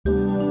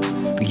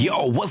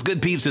Yo, what's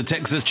good peeps? The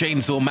Texas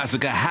Chain Saw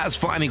Massacre has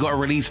finally got a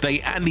release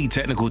date and the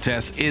technical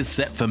test is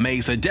set for May,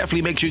 so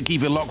definitely make sure you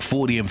keep it locked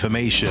for the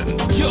information.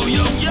 Yo,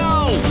 yo,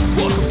 yo!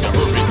 Welcome to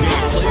Urban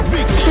Gameplay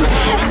Weekly.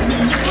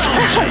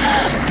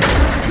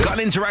 Gun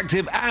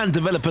Interactive and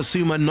developer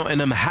Sumo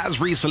Nottingham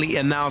has recently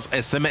announced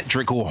a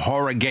symmetrical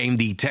horror game,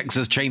 the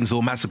Texas Chain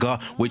Saw Massacre,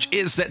 which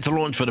is set to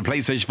launch for the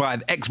PlayStation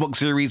 5, Xbox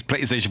Series,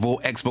 PlayStation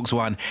 4, Xbox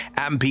One,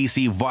 and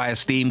PC via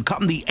Steam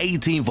come the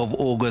 18th of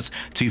August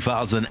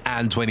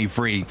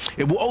 2023.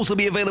 It will also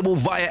be available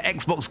via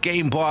Xbox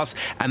Game Pass,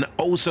 and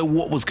also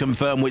what was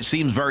confirmed, which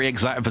seems very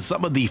exciting for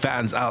some of the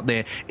fans out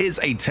there, is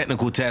a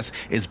technical test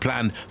is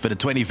planned for the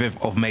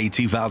 25th of May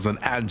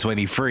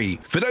 2023.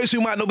 For those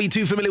who might not be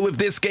too familiar with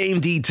this game,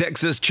 the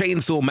Texas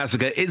Chain Saw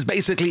Massacre is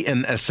basically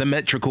an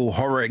asymmetrical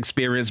horror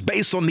experience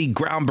based on the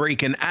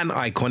groundbreaking and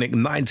iconic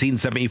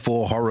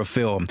 1974 horror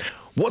film.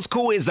 What's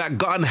cool is that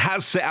Gunn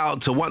has set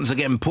out to once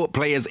again put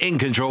players in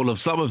control of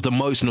some of the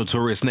most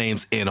notorious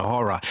names in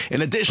horror.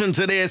 In addition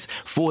to this,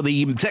 for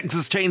the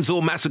Texas Chain Saw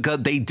Massacre,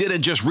 they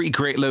didn't just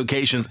recreate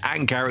locations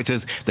and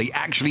characters, they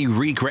actually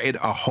recreated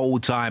a whole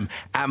time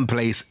and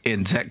place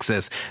in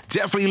Texas.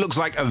 Definitely looks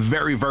like a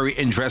very, very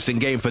interesting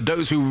game for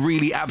those who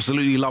really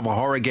absolutely love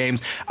horror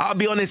games. I'll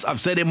be honest,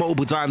 I've said it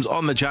multiple times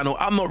on the channel,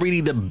 I'm not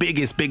really the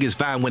biggest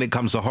fan when it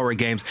comes to horror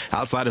games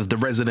outside of the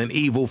Resident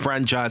Evil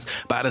franchise,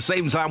 but at the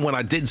same time, when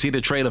I did see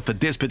the trailer for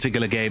this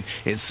particular game,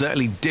 it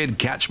certainly did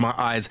catch my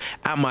eyes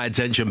and my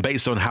attention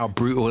based on how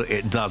brutal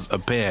it does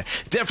appear.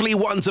 Definitely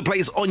one to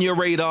place on your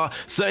radar.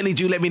 Certainly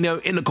do let me know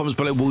in the comments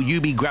below, will you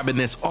be grabbing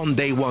this on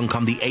day one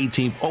come the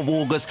 18th of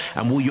August,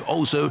 and will you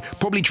also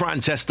probably try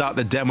and test out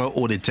the demo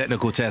or the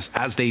technical test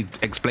as they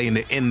explained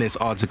it in this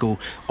article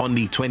on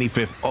the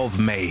 25th of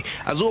May.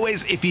 As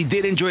always, if you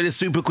did enjoy this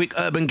super quick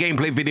urban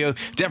gameplay video,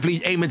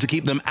 definitely aiming to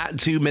keep them at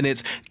 2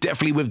 minutes,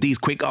 definitely with these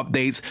quick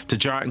updates to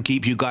try and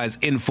keep you guys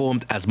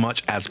informed as much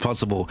as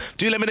possible.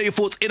 Do let me know your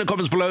thoughts in the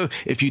comments below.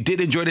 If you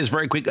did enjoy this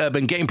very quick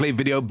urban gameplay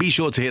video, be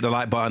sure to hit the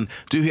like button.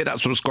 Do hit that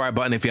subscribe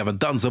button if you haven't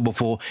done so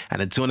before.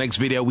 And until next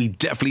video, we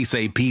definitely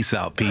say peace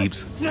out,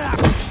 peeps. You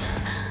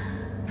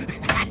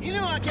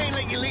know I can't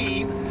let you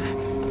leave.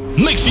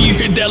 Make sure you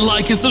hit that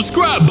like and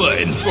subscribe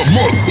button for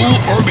more cool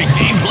urban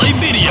gameplay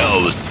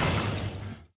videos.